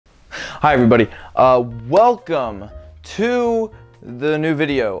Hi everybody, welcome to the new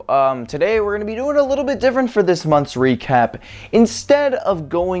video. Today we're going to be doing a little bit different for this month's recap. Instead of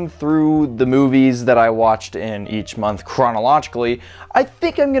going through the movies that I watched in each month chronologically, I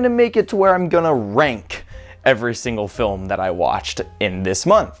think I'm going to make it to where I'm going to rank every single film that I watched in this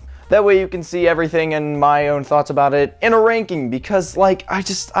month. That way you can see everything and my own thoughts about it in a ranking, because like,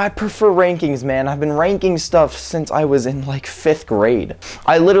 I prefer rankings, man. I've been ranking stuff since I was in like 5th grade.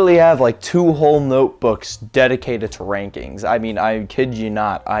 I literally have like 2 whole notebooks dedicated to rankings. I mean, I kid you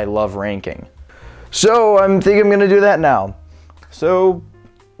not, I love ranking. So I think I'm gonna do that now. So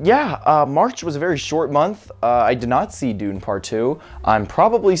yeah, March was a very short month. I did not see Dune Part 2. I'm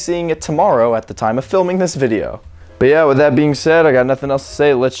probably seeing it tomorrow at the time of filming this video. But yeah, with that being said, I got nothing else to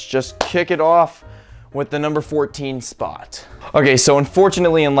say. Let's just kick it off with the number 14 spot. Okay, so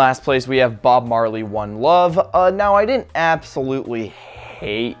unfortunately in last place we have Bob Marley, One Love. Now I didn't absolutely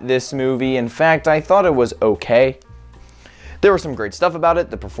hate this movie. In fact, I thought it was okay. There was some great stuff about it.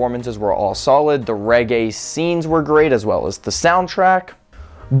 The performances were all solid. The reggae scenes were great, as well as the soundtrack.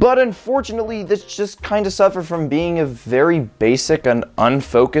 But unfortunately, this just kind of suffered from being a very basic and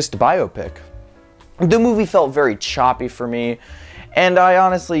unfocused biopic. The movie felt very choppy for me, and I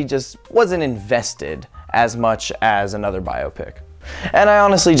honestly just wasn't invested as much as another biopic. And I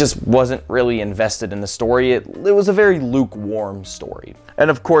honestly just wasn't really invested in the story. It was a very lukewarm story.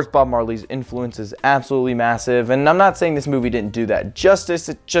 And of course, Bob Marley's influence is absolutely massive, and I'm not saying this movie didn't do that justice,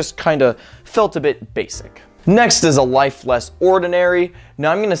 it just kind of felt a bit basic. Next is A Life Less Ordinary.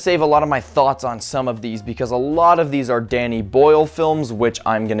 Now I'm going to save a lot of my thoughts on some of these because a lot of these are Danny Boyle films, which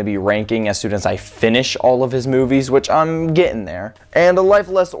I'm going to be ranking as soon as I finish all of his movies, which I'm getting there. And A Life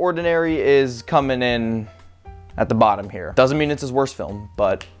Less Ordinary is coming in at the bottom here. Doesn't mean it's his worst film,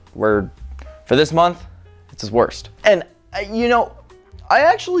 but for this month, it's his worst. And you know, I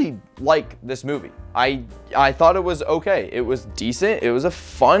actually like this movie. I thought it was okay. It was decent. It was a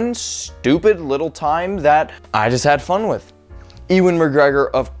fun, stupid little time that I just had fun with. Ewan McGregor,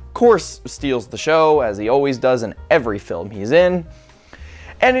 of course, steals the show, as he always does in every film he's in.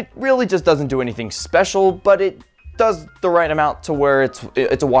 And it really just doesn't do anything special, but it does the right amount to where it's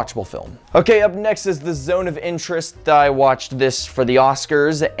a watchable film. Okay, up next is The Zone of Interest. I watched this for the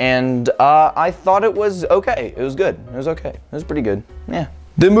Oscars, and I thought it was okay. It was good. It was okay. It was pretty good. Yeah.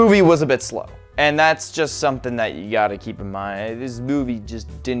 The movie was a bit slow. And that's just something that you gotta keep in mind. This movie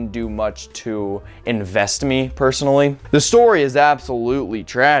just didn't do much to invest me, personally. The story is absolutely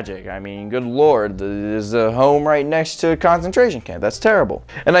tragic. I mean, good lord, there's a home right next to a concentration camp. That's terrible.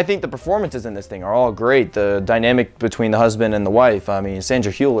 And I think the performances in this thing are all great. The dynamic between the husband and the wife, I mean,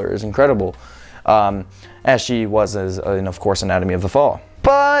 Sandra Hüller is incredible. As she was in, of course, Anatomy of the Fall.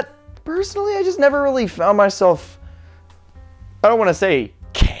 But, personally, I just never really found myself, I don't want to say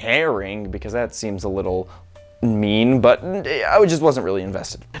caring, because that seems a little mean, but I just wasn't really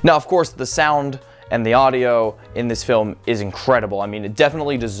invested. Now, of course, the sound and the audio in this film is incredible. I mean, it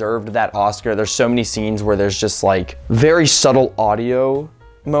definitely deserved that Oscar. There's so many scenes where there's just like very subtle audio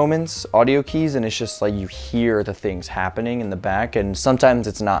moments, audio keys, and it's just like you hear the things happening in the back, and sometimes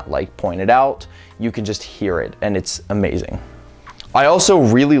it's not like pointed out. You can just hear it, and it's amazing. I also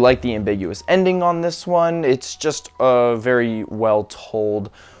really like the ambiguous ending on this one. It's just a very well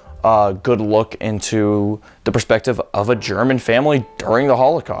told, good look into the perspective of a German family during the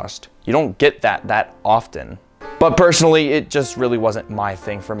Holocaust. You don't get that often. But personally, it just really wasn't my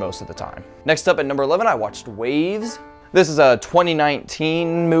thing for most of the time. Next up at number 11, I watched Waves. This is a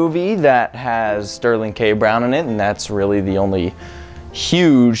 2019 movie that has Sterling K. Brown in it, and that's really the only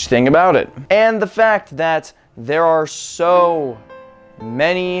huge thing about it. And the fact that there are so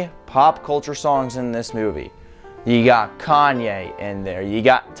many pop culture songs in this movie. You got Kanye in there, you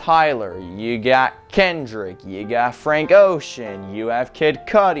got Tyler, you got Kendrick, you got Frank Ocean, you have Kid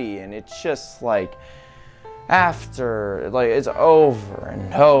Cudi, and it's just like, after, like, it's over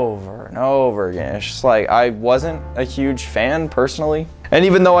and over and over again. It's just like, I wasn't a huge fan personally. And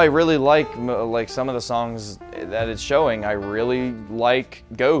even though I really like some of the songs that it's showing, I really like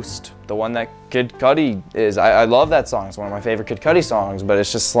Ghost, the one that Kid Cudi is. I love that song. It's one of my favorite Kid Cudi songs, but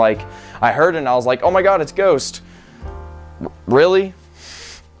it's just like, I heard it and I was like, oh my God, it's Ghost. Really?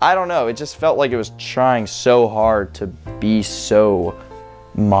 I don't know. It just felt like it was trying so hard to be so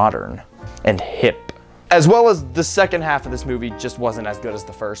modern and hip. As well as the second half of this movie just wasn't as good as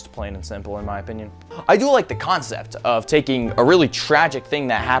the first, plain and simple in my opinion. I do like the concept of taking a really tragic thing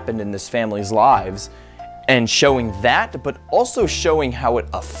that happened in this family's lives and showing that, but also showing how it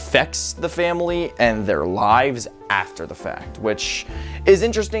affects the family and their lives after the fact, which is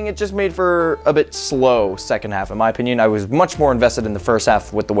interesting. It just made for a bit slow second half, in my opinion. I was much more invested in the first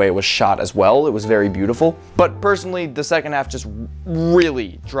half with the way it was shot as well. It was very beautiful. But personally, the second half just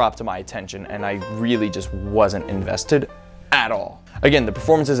really dropped my attention, and I really just wasn't invested at all. Again, the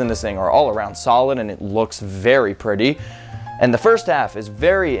performances in this thing are all around solid, and it looks very pretty. And the first half is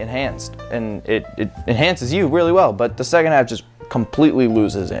very enhanced, and it enhances you really well, but the second half just completely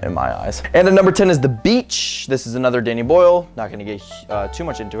loses it in my eyes. And at number 10 is The Beach. This is another Danny Boyle, not gonna get too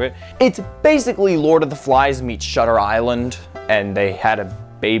much into it. It's basically Lord of the Flies meets Shutter Island, and they had a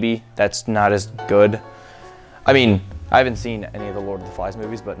baby that's not as good. I mean, I haven't seen any of the Lord of the Flies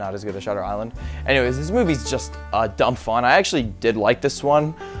movies, but not as good as Shutter Island. Anyways, this movie's just dumb fun. I actually did like this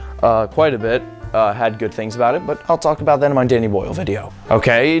one quite a bit. Had good things about it, but I'll talk about that in my Danny Boyle video.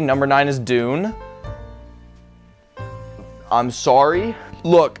 Okay, number 9 is Dune. I'm sorry.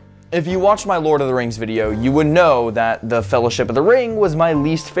 Look, if you watched my Lord of the Rings video, you would know that the Fellowship of the Ring was my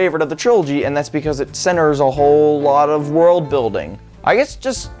least favorite of the trilogy, and that's because it centers a whole lot of world building. I guess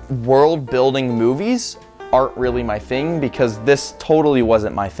just world building movies aren't really my thing, because this totally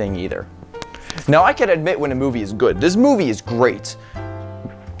wasn't my thing either. Now, I can admit when a movie is good. This movie is great.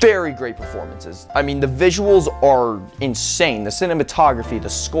 Very great performances. I mean, the visuals are insane. The cinematography, the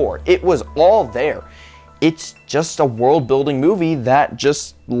score, it was all there. It's just a world-building movie that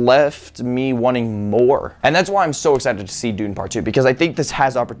just left me wanting more. And that's why I'm so excited to see Dune Part 2, because I think this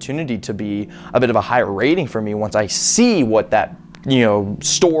has opportunity to be a bit of a higher rating for me once I see what that,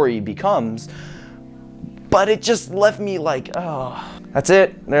 story becomes. But it just left me like, oh, that's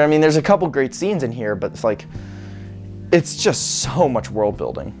it. I mean, there's a couple great scenes in here, but it's like, it's just so much world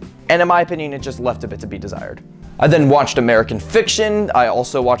building. And in my opinion, it just left a bit to be desired. I then watched American Fiction. I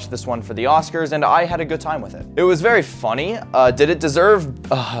also watched this one for the Oscars, and I had a good time with it. It was very funny. Did it deserve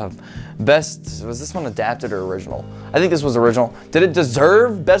best, was this one adapted or original? I think this was original. Did it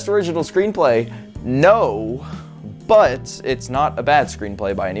deserve best original screenplay? No, but it's not a bad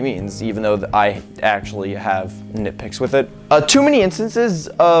screenplay by any means, even though I actually have nitpicks with it. Too many instances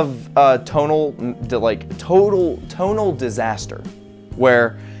of tonal disaster,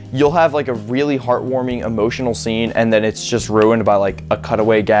 where you'll have like a really heartwarming, emotional scene, and then it's just ruined by like a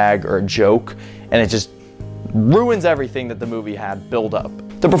cutaway gag or a joke, and it just ruins everything that the movie had built up.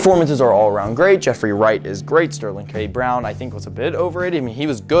 The performances are all around great. Jeffrey Wright is great. Sterling K. Brown, I think, was a bit overrated. I mean, he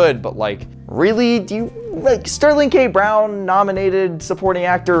was good, but like, really? Do you, like, Sterling K. Brown nominated supporting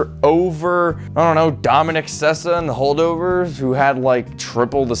actor over, I don't know, Dominic Sessa in The Holdovers, who had like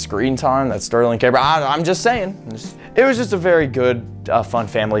triple the screen time that Sterling K. Brown, I'm just saying. It was just a very good, fun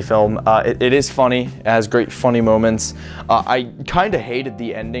family film. It is funny. It has great funny moments. I kind of hated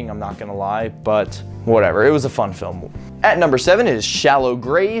the ending, I'm not gonna lie, but whatever, it was a fun film. At number 7 is Shallow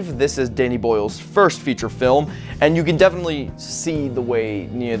Grave. This is Danny Boyle's first feature film, and you can definitely see the way,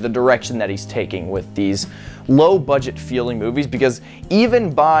 the direction that he's taking with these low budget feeling movies, because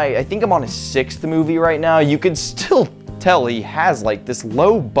even by, I think I'm on his 6th movie right now, you can still tell he has like this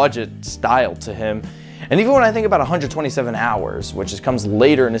low budget style to him. And even when I think about 127 Hours, which comes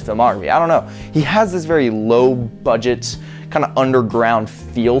later in his filmography, I don't know, he has this very low budget, kind of underground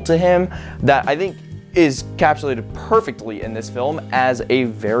feel to him that I think is encapsulated perfectly in this film as a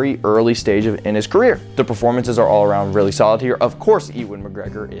very early stage in his career. The performances are all around really solid here. Of course, Ewan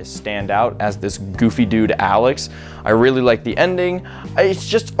McGregor is standout as this goofy dude, Alex. I really like the ending. It's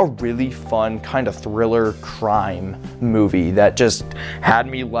just a really fun kind of thriller crime movie that just had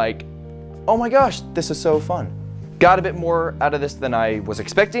me like, oh my gosh, this is so fun. Got a bit more out of this than I was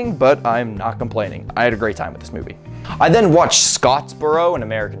expecting, but I'm not complaining. I had a great time with this movie. I then watched Scottsboro, An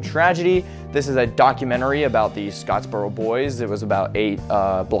American Tragedy. This is a documentary about the Scottsboro boys. It was about 8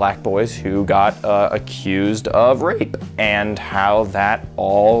 black boys who got accused of rape, and how that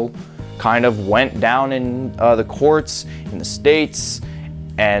all kind of went down in the courts in the States,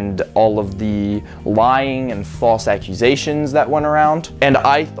 and all of the lying and false accusations that went around. And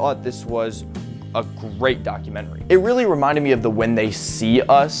I thought this was a great documentary. It really reminded me of the When They See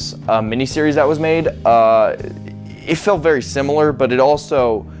Us miniseries that was made. It felt very similar, but it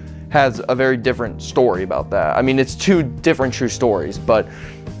also has a very different story about that. I mean, it's 2 different true stories, but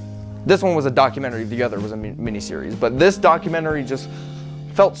this one was a documentary, the other was a miniseries. But this documentary just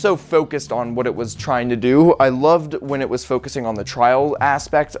felt so focused on what it was trying to do. I loved when it was focusing on the trial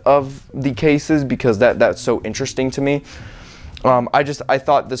aspect of the cases, because that's so interesting to me. I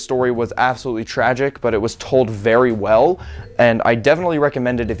thought the story was absolutely tragic, but it was told very well, and I definitely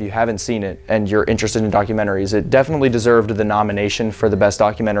recommend it if you haven't seen it and you're interested in documentaries. It definitely deserved the nomination for the best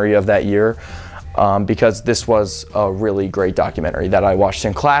documentary of that year. because this was a really great documentary that I watched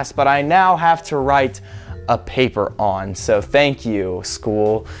in class, but I now have to write a paper on. So thank you,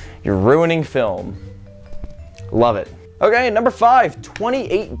 school. You're ruining film. Love it. Okay, number 5,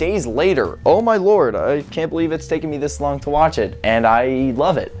 28 Days Later. Oh my lord, I can't believe it's taken me this long to watch it, and I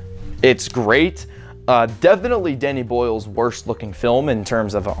love it. It's great. Definitely Danny Boyle's worst looking film in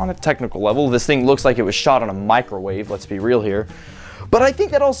terms of on a technical level. This thing looks like it was shot on a microwave, let's be real here. But I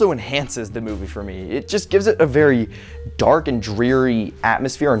think that also enhances the movie for me. It just gives it a very dark and dreary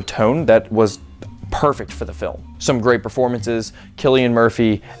atmosphere and tone that was perfect for the film. Some great performances. Cillian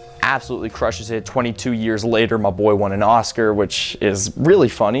Murphy absolutely crushes it. 22 years later, my boy won an Oscar, which is really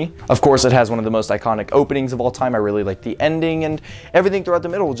funny. Of course, it has one of the most iconic openings of all time. I really like the ending, and everything throughout the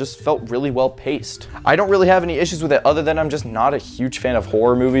middle just felt really well paced. I don't really have any issues with it other than I'm just not a huge fan of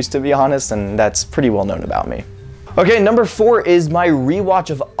horror movies, to be honest, and that's pretty well known about me. Okay, number 4 is my rewatch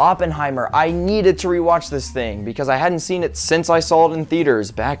of Oppenheimer. I needed to rewatch this thing because I hadn't seen it since I saw it in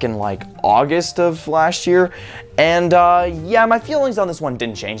theaters back in like August of last year. And yeah, my feelings on this one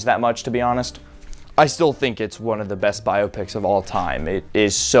didn't change that much, to be honest. I still think it's one of the best biopics of all time. It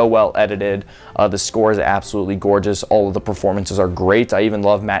is so well edited. The score is absolutely gorgeous. All of the performances are great. I even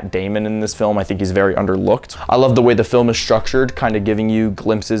love Matt Damon in this film. I think he's very underlooked. I love the way the film is structured, kind of giving you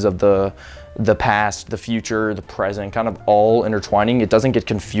glimpses of the past, the future, the present, kind of all intertwining. It doesn't get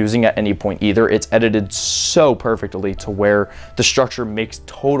confusing at any point either. It's edited so perfectly to where the structure makes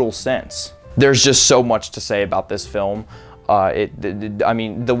total sense. There's just so much to say about this film. I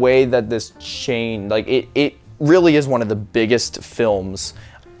mean, the way that this chain, like it really is one of the biggest films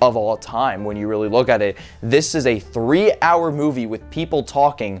of all time when you really look at it. This is a 3-hour movie with people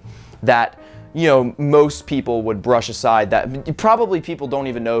talking that, you know, most people would brush aside, that probably people don't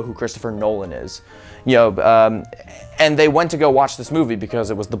even know who Christopher Nolan is, you know, and they went to go watch this movie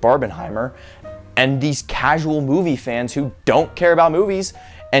because it was the Barbenheimer, and these casual movie fans who don't care about movies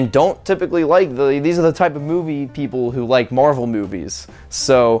and don't typically like these are the type of movie people who like Marvel movies,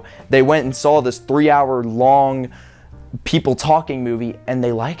 so they went and saw this 3-hour long people talking movie and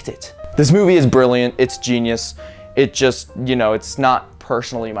they liked it. This movie is brilliant. It's genius. It just, you know, it's not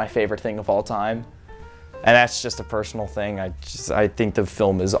personally my favorite thing of all time, and that's just a personal thing. I think the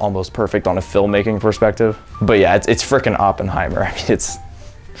film is almost perfect on a filmmaking perspective. But yeah, it's freaking Oppenheimer. I mean, it's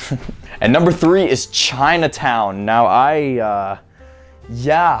and number 3 is Chinatown. Now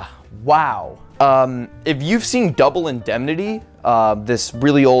yeah, wow. If you've seen Double Indemnity, this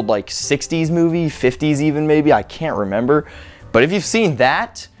really old like 60s movie, 50s even maybe, I can't remember, but if you've seen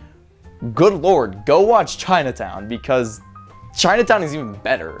that, good lord, go watch Chinatown, because Chinatown is even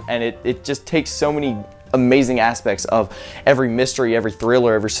better, and it just takes so many amazing aspects of every mystery, every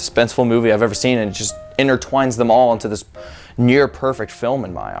thriller, every suspenseful movie I've ever seen, and it just intertwines them all into this near perfect film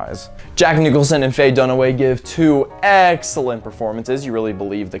in my eyes. Jack Nicholson and Faye Dunaway give 2 excellent performances. You really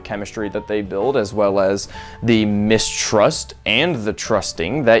believe the chemistry that they build, as well as the mistrust and the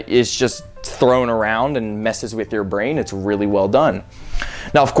trusting that is just thrown around and messes with your brain. It's really well done.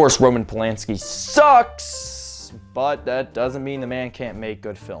 Now, of course, Roman Polanski sucks, but that doesn't mean the man can't make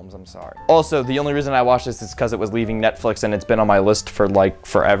good films. I'm sorry. Also, the only reason I watched this is because it was leaving Netflix and it's been on my list for like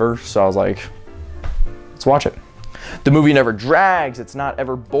forever, so I was like, let's watch it. The movie never drags, it's not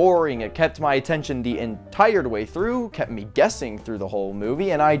ever boring, it kept my attention the entire way through, kept me guessing through the whole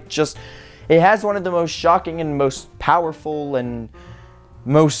movie, and it has one of the most shocking and most powerful and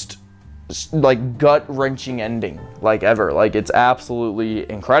most like gut-wrenching ending like ever. Like, it's absolutely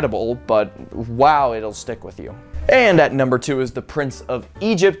incredible, but wow, it'll stick with you. And at number 2 is The Prince of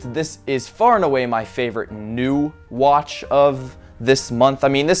Egypt. This is far and away my favorite new watch of this month. I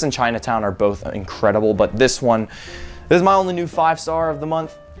mean, this and Chinatown are both incredible, but this is my only new 5-star of the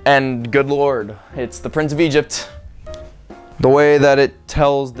month. And good lord, it's The Prince of Egypt. The way that it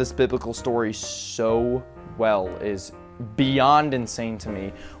tells this biblical story so well is beyond insane to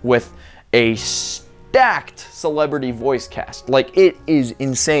me, with a stacked celebrity voice cast. Like, it is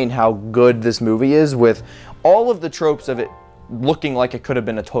insane how good this movie is, with all of the tropes of it looking like it could have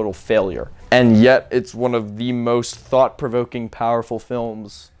been a total failure. And yet, it's one of the most thought-provoking, powerful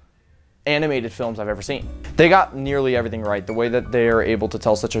films, animated films I've ever seen. They got nearly everything right. The way that they are able to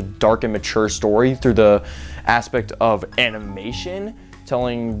tell such a dark and mature story through the aspect of animation,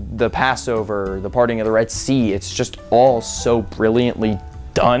 telling the Passover, the parting of the Red Sea, it's just all so brilliantly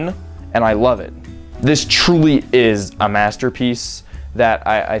done, and I love it. This truly is a masterpiece that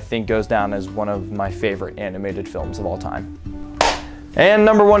I think goes down as one of my favorite animated films of all time. And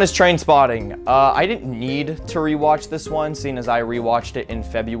number 1 is Trainspotting. I didn't need to rewatch this one, seeing as I rewatched it in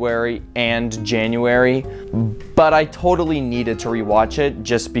February and January, but I totally needed to rewatch it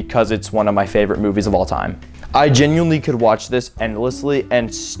just because it's one of my favorite movies of all time. I genuinely could watch this endlessly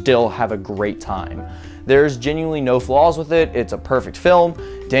and still have a great time. There's genuinely no flaws with it. It's a perfect film.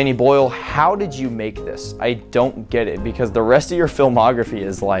 Danny Boyle, how did you make this? I don't get it, because the rest of your filmography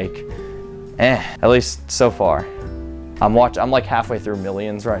is like, at least so far. I'm like halfway through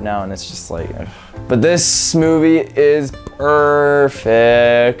Millions right now, and it's just like, ugh. But this movie is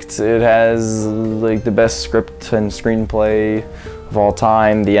perfect. It has like the best script and screenplay of all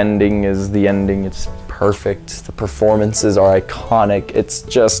time. The ending is the ending. It's perfect. The performances are iconic. It's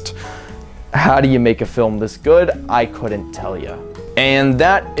just, how do you make a film this good? I couldn't tell you. And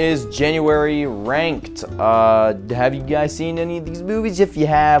that is January Ranked. Have you guys seen any of these movies? If you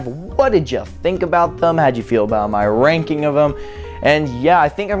have, what did you think about them? How'd you feel about my ranking of them? And yeah, I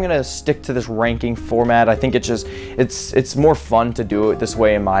think I'm gonna stick to this ranking format. I think it's more fun to do it this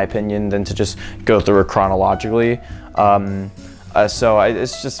way, in my opinion, than to just go through it chronologically.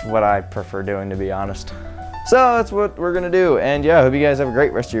 It's just what I prefer doing, to be honest. So that's what we're gonna do. And yeah, I hope you guys have a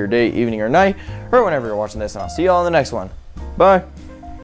great rest of your day, evening, or night, or whenever you're watching this, and I'll see you all in the next one. Bye.